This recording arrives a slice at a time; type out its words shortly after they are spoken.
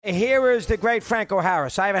here is the great Franco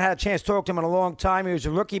Harris. I haven't had a chance to talk to him in a long time. He was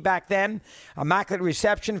a rookie back then. Immaculate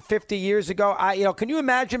Reception 50 years ago. Can you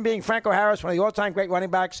imagine being Franco Harris, one of the all-time great running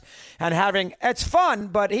backs, and having, it's fun,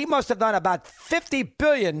 but he must have done about 50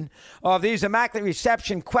 billion of these Immaculate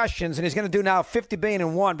Reception questions, and he's going to do now 50 billion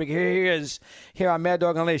and one, because here he is here on Mad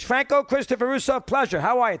Dog Unleashed. Franco, Christopher Russo, pleasure.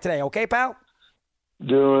 How are you today? Okay, pal?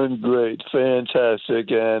 Doing great. Fantastic.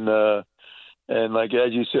 And like,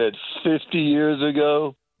 as you said, 50 years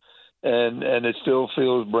ago, and it still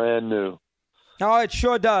feels brand new. Oh, it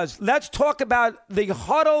sure does. Let's talk about the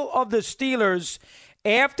huddle of the Steelers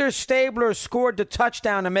after Stabler scored the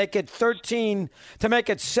touchdown to make it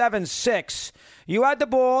 7-6. You had the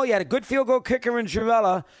ball. You had a good field goal kicker in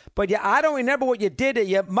Jarrella, but I don't remember what you did.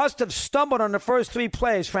 You must have stumbled on the first 3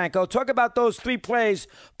 plays, Franco. Talk about those 3 plays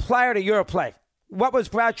prior to your play. What was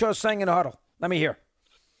Bradshaw saying in the huddle? Let me hear.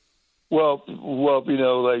 Well,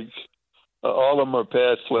 all of them are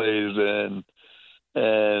pass plays, and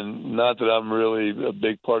not that I'm really a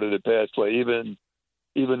big part of the pass play. Even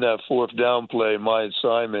that 4th down play, my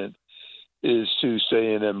assignment is to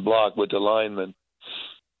stay in and block with the lineman.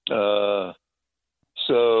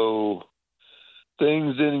 So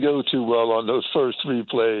things didn't go too well on those first 3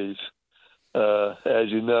 plays, as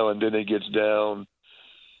you know, and then it gets down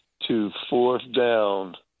to 4th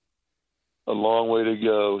down. A long way to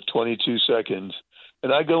go, 22 seconds.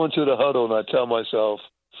 And I go into the huddle and I tell myself,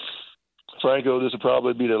 Franco, this will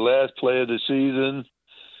probably be the last play of the season.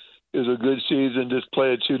 It was a good season. Just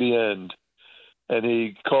play it to the end. And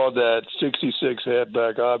he called that 66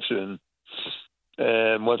 halfback option.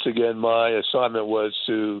 And once again, my assignment was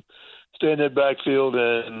to stay in that backfield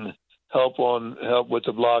and help with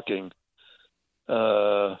the blocking.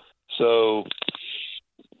 So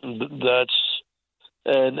that's,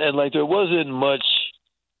 and like there wasn't much,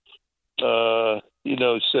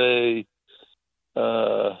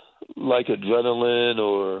 like adrenaline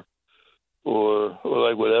or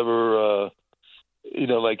like whatever,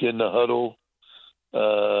 like in the huddle,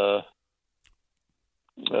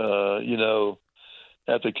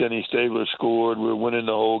 after Kenny Stabler scored, we were winning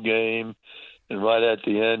the whole game, and right at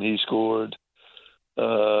the end he scored.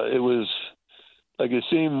 It was like it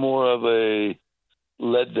seemed more of a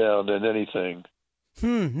letdown than anything.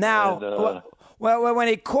 Now, well, when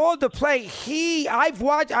he called the play, I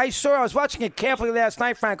was watching it carefully last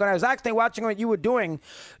night, Frank, and I was actually watching what you were doing.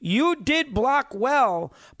 You did block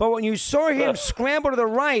well, but when you saw him scramble to the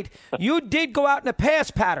right, you did go out in a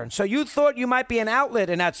pass pattern. So you thought you might be an outlet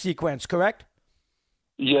in that sequence, correct?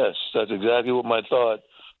 Yes, that's exactly what my thought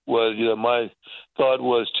was. My thought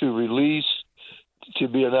was to release to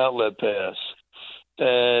be an outlet pass.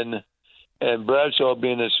 And Bradshaw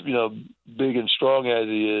being as, big and strong as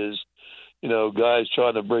he is, guys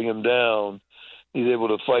trying to bring him down, he's able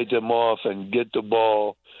to fight them off and get the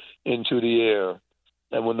ball into the air.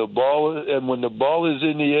 And when the ball is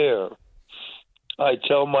in the air, I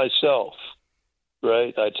tell myself,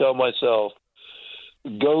 go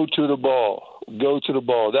to the ball.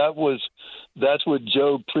 That's what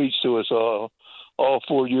Joe preached to us all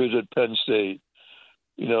 4 years at Penn State.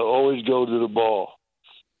 Always go to the ball.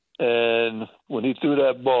 And when he threw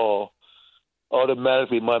that ball,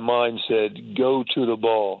 automatically my mind said, go to the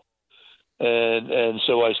ball. And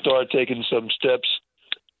so I started taking some steps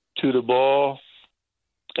to the ball,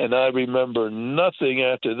 and I remember nothing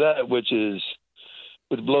after that, which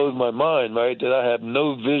blows my mind, right? That I have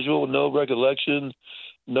no visual, no recollection,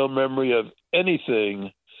 no memory of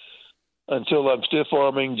anything until I'm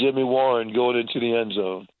stiff-arming Jimmy Warren going into the end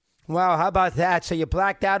zone. Wow, how about that? So you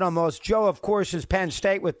blacked out almost. Joe, of course, is Penn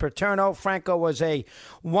State with Paterno. Franco was a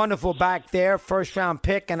wonderful back there, first-round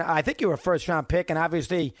pick, and I think you were a first-round pick, and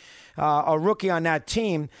obviously a rookie on that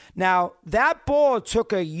team. Now, that ball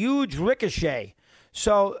took a huge ricochet.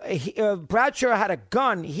 So Bradshaw had a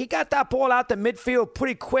gun. He got that ball out the midfield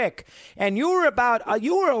pretty quick, and you were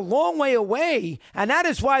a long way away, and that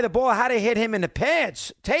is why the ball had to hit him in the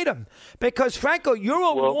pads, Tatum. Because Franco, you're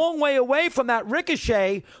a long way away from that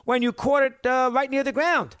ricochet when you caught it right near the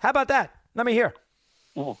ground. How about that? Let me hear.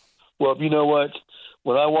 Well, you know what?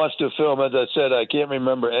 When I watched the film, as I said, I can't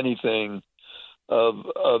remember anything of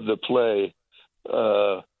the play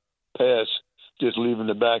pass just leaving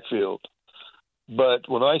the backfield. But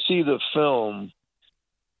when I see the film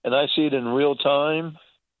and I see it in real time,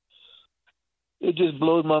 it just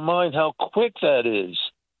blows my mind how quick that is.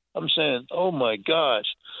 I'm saying, oh, my gosh.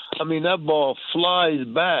 I mean, that ball flies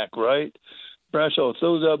back, right? Bradshaw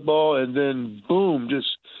throws that ball, and then, boom,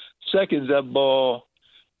 just seconds that ball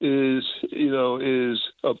is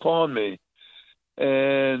upon me.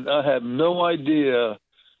 And I have no idea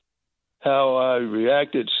how I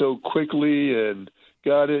reacted so quickly and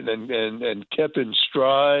got it and kept in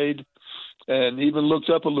stride and even looked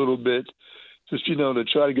up a little bit just, to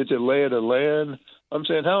try to get the lay of the land. I'm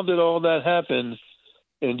saying, how did all that happen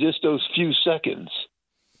in just those few seconds?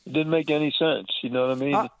 It didn't make any sense. You know what I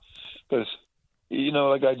mean? Because,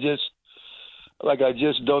 I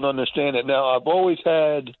just don't understand it. Now, I've always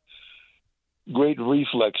had great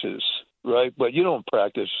reflexes, right? But you don't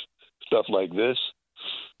practice stuff like this.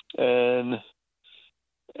 And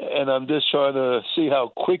I'm just trying to see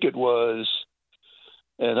how quick it was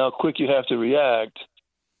and how quick you have to react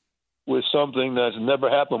with something that's never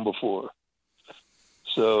happened before.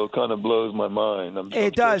 So it kind of blows my mind.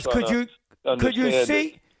 It does. Could you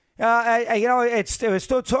see? We're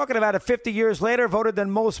still talking about it 50 years later, voted the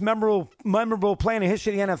most memorable play in the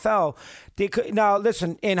history of the NFL. Now,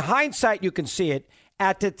 listen, in hindsight, you can see it.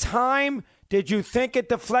 At the time, did you think it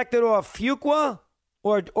deflected off Fuqua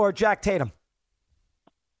or Jack Tatum?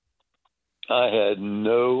 I had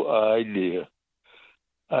no idea.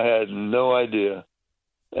 And,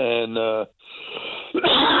 I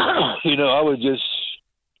was just,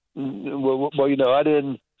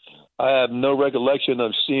 I have no recollection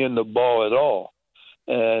of seeing the ball at all.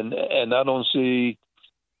 And I don't see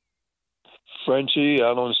Frenchie.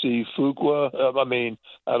 I don't see Fuqua.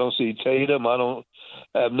 I don't see Tatum. I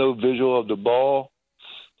have no visual of the ball.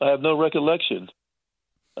 I have no recollection.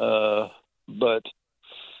 But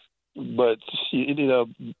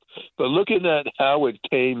looking at how it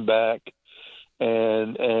came back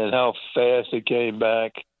and how fast it came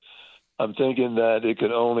back, I'm thinking that it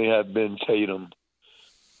could only have been Tatum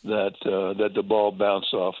that the ball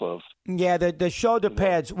bounced off of. Yeah, the shoulder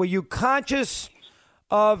pads. Were you conscious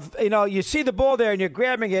of, you see the ball there and you're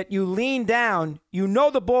grabbing it, you lean down,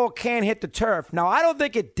 the ball can't hit the turf. Now, I don't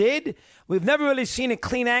think it did. We've never really seen a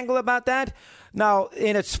clean angle about that. Now,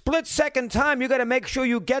 in a split-second time, you got to make sure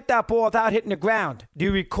you get that ball without hitting the ground. Do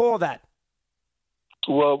you recall that?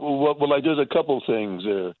 Well, there's a couple things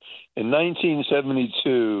there. In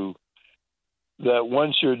 1972, that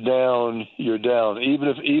once you're down, you're down.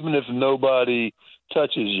 Even if nobody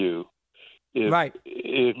touches you, right?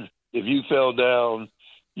 If you fell down,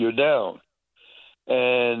 you're down.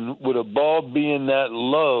 And with a ball being that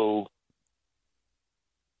low,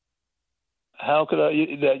 how could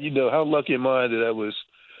how lucky am I that I was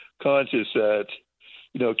conscious that,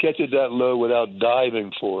 catch it that low without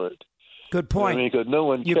diving for it. Good point. Because no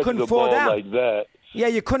one catches the ball like that. Yeah,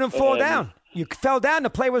 you couldn't fall down. You fell down. The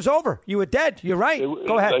play was over. You were dead. You're right.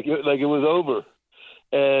 Go ahead. Like it was over.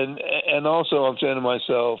 And also I'm saying to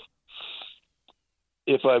myself,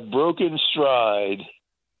 if I broke in stride,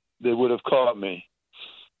 they would have caught me.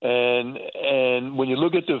 And when you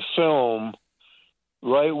look at the film,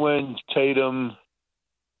 right when Tatum,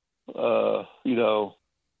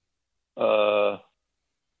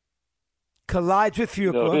 collides with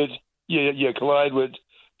Fuqua. Collide with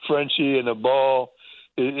Frenchie, and the ball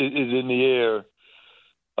is in the air.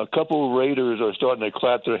 A couple of Raiders are starting to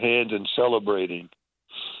clap their hands and celebrating,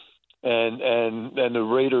 and the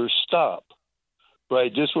Raiders stop,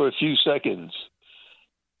 right, just for a few seconds.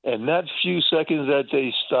 And that few seconds that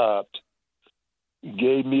they stopped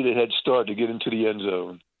gave me the head start to get into the end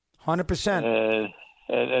zone. 100%.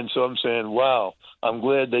 And so I'm saying, wow, I'm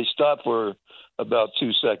glad they stopped for about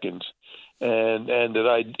 2 seconds, and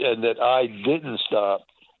that I didn't stop,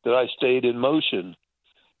 that I stayed in motion,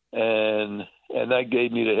 and that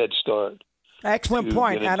gave me the head start. Excellent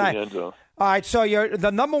point. All right, so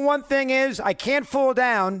the number one thing is I can't fall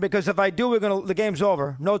down, because if I do, the game's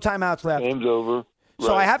over. No timeouts left. Game's over. Right.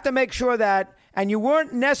 So I have to make sure that, and you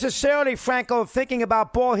weren't necessarily, Franco, thinking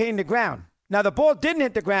about ball hitting the ground. Now, the ball didn't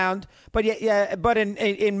hit the ground, but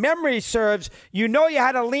in memory serves, you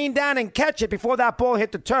had to lean down and catch it before that ball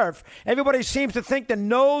hit the turf. Everybody seems to think the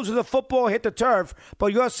nose of the football hit the turf,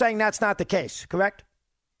 but you're saying that's not the case, correct?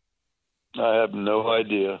 I have no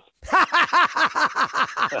idea.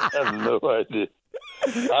 I have no idea.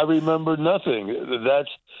 I remember nothing.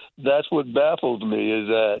 That's what baffled me, is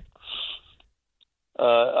that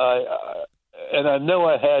I know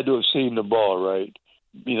I had to have seen the ball, right?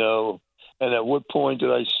 And at what point did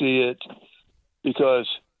I see it? Because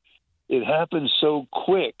it happened so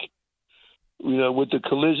quick. With the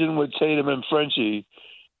collision with Tatum and Frenchie,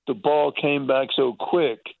 the ball came back so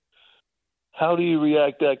quick. How do you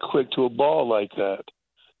react that quick to a ball like that?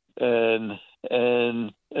 And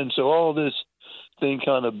so all this thing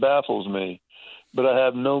kind of baffles me, but I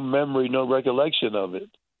have no memory, no recollection of it,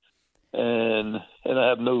 and I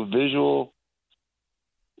have no visual.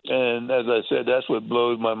 And as I said, that's what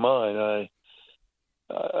blows my mind.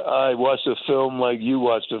 I watch the film like you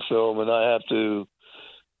watch the film, and I have to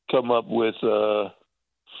come up with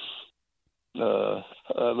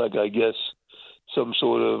like I guess some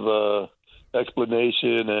sort of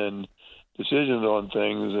explanation and decisions on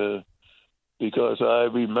things because I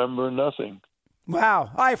remember nothing.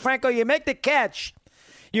 Wow. All right, Franco, you make the catch.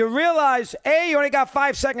 You realize, A, you only got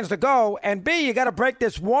 5 seconds to go, and B, you got to break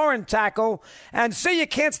this Warren tackle, and C, you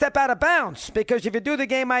can't step out of bounds because if you do, the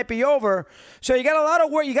game might be over. So you got a lot of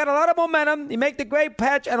work. You got a lot of momentum. You make the great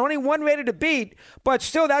catch, and only one ready to beat, but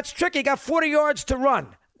still, that's tricky. You got 40 yards to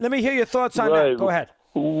run. Let me hear your thoughts on that. Go ahead.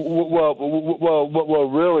 Well,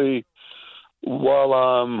 really, while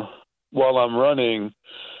I'm running,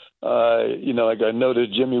 like I know that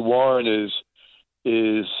Jimmy Warren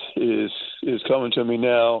is coming to me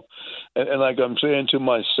now, and like I'm saying to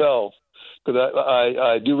myself, because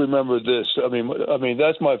I do remember this. I mean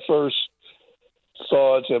that's my first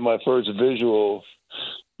thoughts and my first visual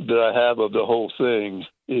that I have of the whole thing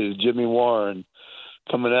is Jimmy Warren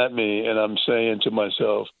coming at me, and I'm saying to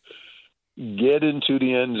myself, get into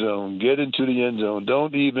the end zone. Get into the end zone.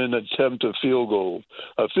 Don't even attempt a field goal.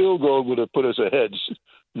 A field goal would have put us ahead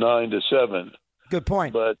 9-7. Good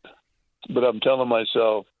point. But I'm telling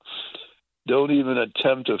myself, don't even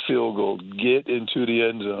attempt a field goal. Get into the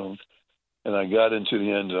end zone. And I got into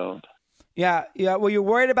the end zone. Yeah. Were you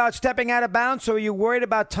worried about stepping out of bounds, or were you worried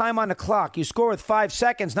about time on the clock? You score with 5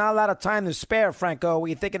 seconds, not a lot of time to spare, Franco. What are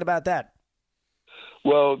you thinking about that?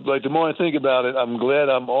 Well, like the more I think about it, I'm glad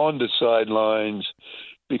I'm on the sidelines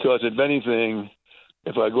because if anything,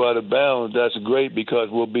 if I go out of bounds, that's great because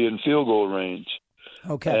we'll be in field goal range.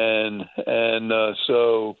 Okay. And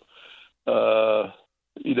so,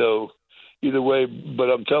 either way, but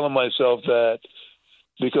I'm telling myself that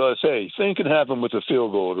because, hey, things can happen with a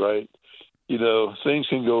field goal, right? Things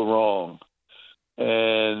can go wrong.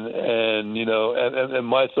 And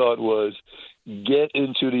my thought was, get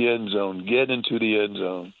into the end zone. Get into the end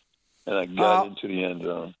zone. And I got into the end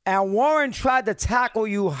zone. And Warren tried to tackle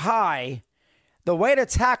you high. The way to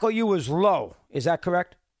tackle you was low. Is that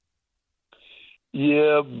correct?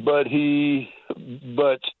 Yeah, but he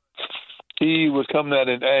was coming at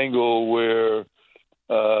an angle where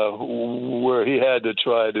he had to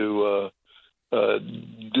try to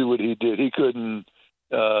do what he did. He couldn't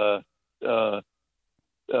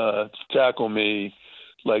tackle me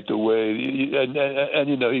like the way,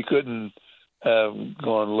 and he couldn't have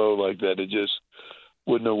gone low like that. It just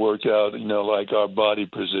wouldn't have worked out, like our body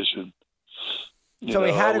position. So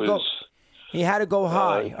he had to go. He had to go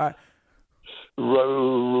high. Right.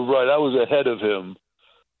 I was ahead of him,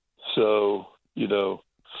 so I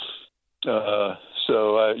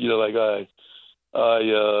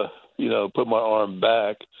put my arm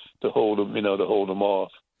back to hold him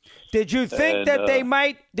off. Did you think that they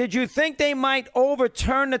might? Did you think they might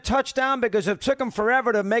overturn the touchdown because it took them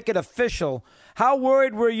forever to make it official? How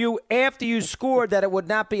worried were you after you scored that it would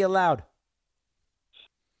not be allowed?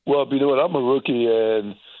 Well, you know what? I'm a rookie,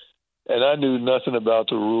 and I knew nothing about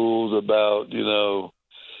the rules about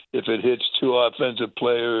if it hits 2 offensive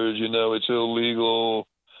players, it's illegal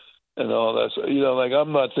and all that. So,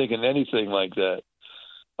 I'm not thinking anything like that.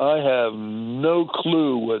 I have no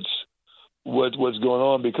clue what's going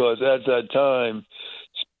on because at that time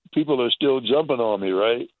people are still jumping on me,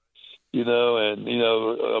 right?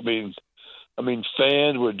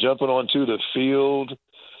 Fans were jumping onto the field.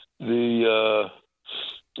 The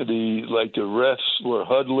refs were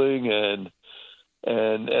huddling and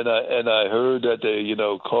I heard that they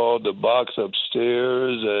called the box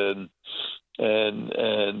upstairs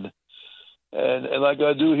and like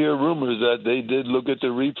I do hear rumors that they did look at the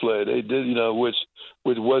replay. They did, which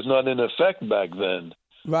was not in effect back then.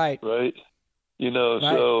 Right. Right. Right.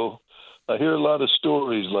 So I hear a lot of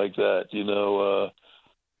stories like that, and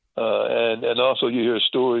also you hear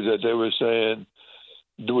stories that they were saying,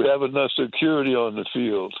 do we have enough security on the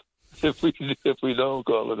field if we don't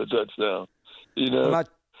call it a touchdown?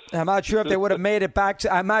 I'm not sure if they would have made it back.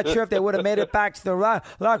 I'm not sure if they would have made it back to the rock.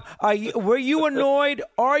 Were you annoyed?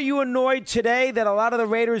 Are you annoyed today that a lot of the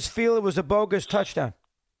Raiders feel it was a bogus touchdown?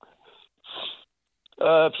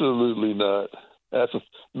 Absolutely not. As a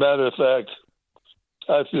matter of fact,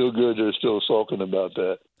 I feel good they're still sulking about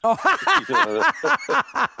that. Oh.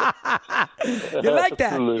 You like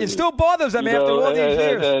that? Absolutely. It still bothers them after all these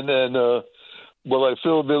years. Like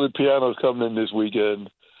Phil Villapiano's coming in this weekend,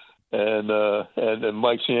 and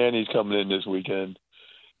Mike Ciani's coming in this weekend.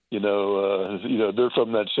 They're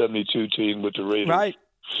from that '72 team with the Raiders, right?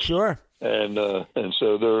 Sure. And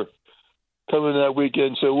so they're coming that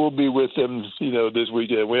weekend. So we'll be with them, this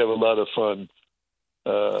weekend. We have a lot of fun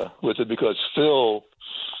with it because Phil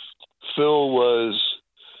was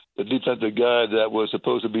the defensive guy that was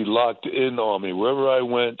supposed to be locked in on me. Wherever I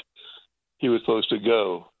went, he was supposed to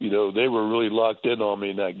go. They were really locked in on me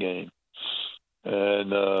in that game.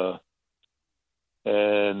 And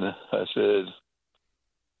I said,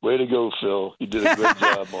 way to go, Phil. You did a great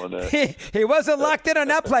job on that. He wasn't locked in on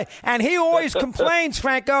that play. And he always complains,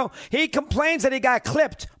 Franco. He complains that he got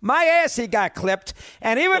clipped. My ass, he got clipped.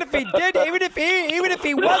 And even if he did, even if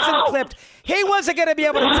he wasn't clipped, he wasn't going to be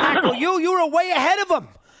able to tackle you. You were way ahead of him.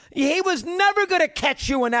 He was never going to catch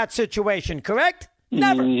you in that situation, correct?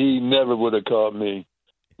 Never. He never would have caught me.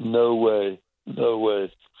 No way. Nope.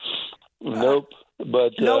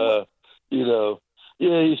 But, yeah,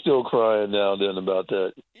 he's still crying now and then about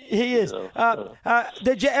that. He is.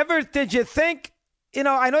 Did you think,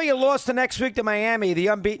 I know you lost the next week to Miami, the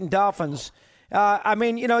unbeaten Dolphins.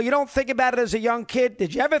 You don't think about it as a young kid.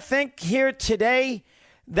 Did you ever think here today,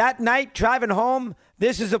 that night, driving home,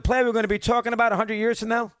 this is a play we're going to be talking about 100 years from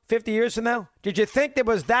now, 50 years from now? Did you think there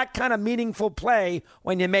was that kind of meaningful play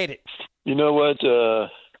when you made it? You know what?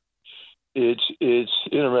 It's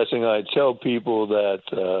interesting. I tell people that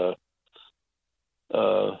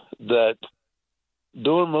that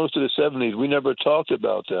during most of the 70s, we never talked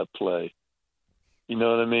about that play. You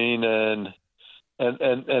know what I mean? And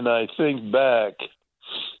I think back,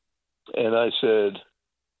 and I said,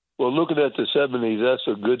 well, looking at the 70s, that's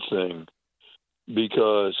a good thing,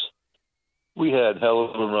 because we had hell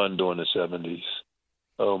of a run during the 70s.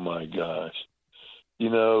 Oh, my gosh.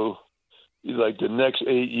 Like the next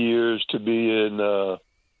 8 years to be in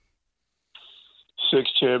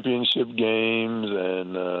 6 championship games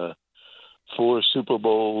and 4 Super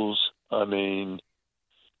Bowls. I mean,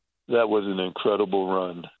 that was an incredible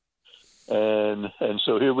run. And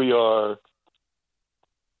so here we are,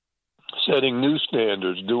 setting new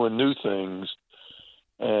standards, doing new things,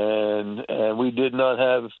 and we did not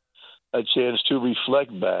have a chance to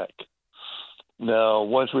reflect back. Now,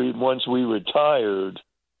 once we retired,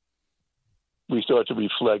 we start to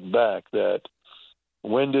reflect back that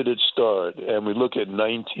when did it start? And we look at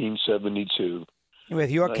 1972. With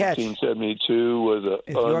your catch. 1972 was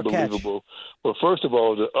an unbelievable. Well, first of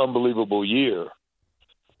all, it was an unbelievable year,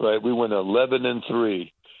 right? We went 11-3.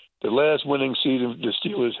 The last winning season the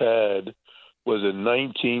Steelers had was in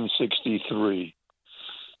 1963.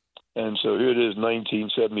 And so here it is,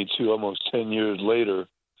 1972, almost 10 years later.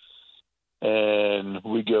 And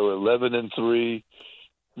we go 11-3.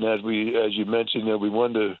 And as you mentioned, we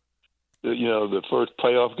won the first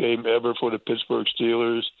playoff game ever for the Pittsburgh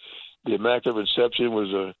Steelers. The Immaculate Reception was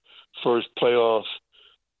the first playoff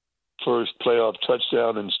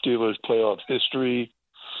touchdown in Steelers playoff history.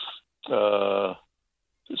 So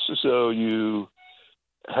you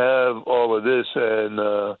have all of this and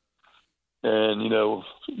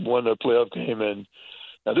won a playoff game. And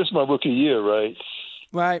now this is my rookie year, right?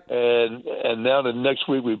 Right. And now the next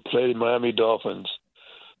week we played the Miami Dolphins,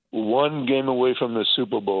 1 game away from the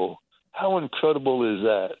Super Bowl. How incredible is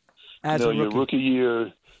that? Your rookie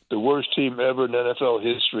year, the worst team ever in NFL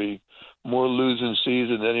history, more losing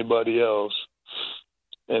season than anybody else.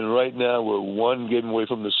 And right now we're 1 game away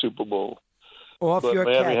from the Super Bowl. But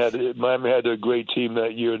Miami had a great team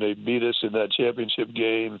that year, and they beat us in that championship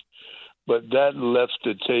game. But that left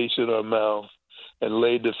the taste in our mouth and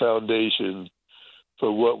laid the foundation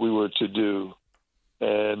for what we were to do.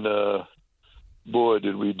 And boy,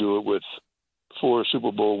 did we do it with 4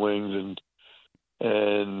 Super Bowl wins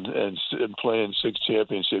and playing 6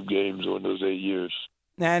 championship games over those 8 years.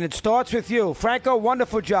 And it starts with you. Franco,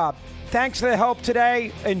 wonderful job. Thanks for the help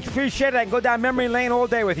today, and appreciate it. I can go down memory lane all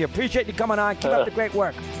day with you. Appreciate you coming on. Keep up the great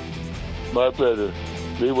work. My pleasure.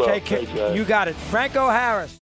 Be well. Take care. You got it. Franco Harris.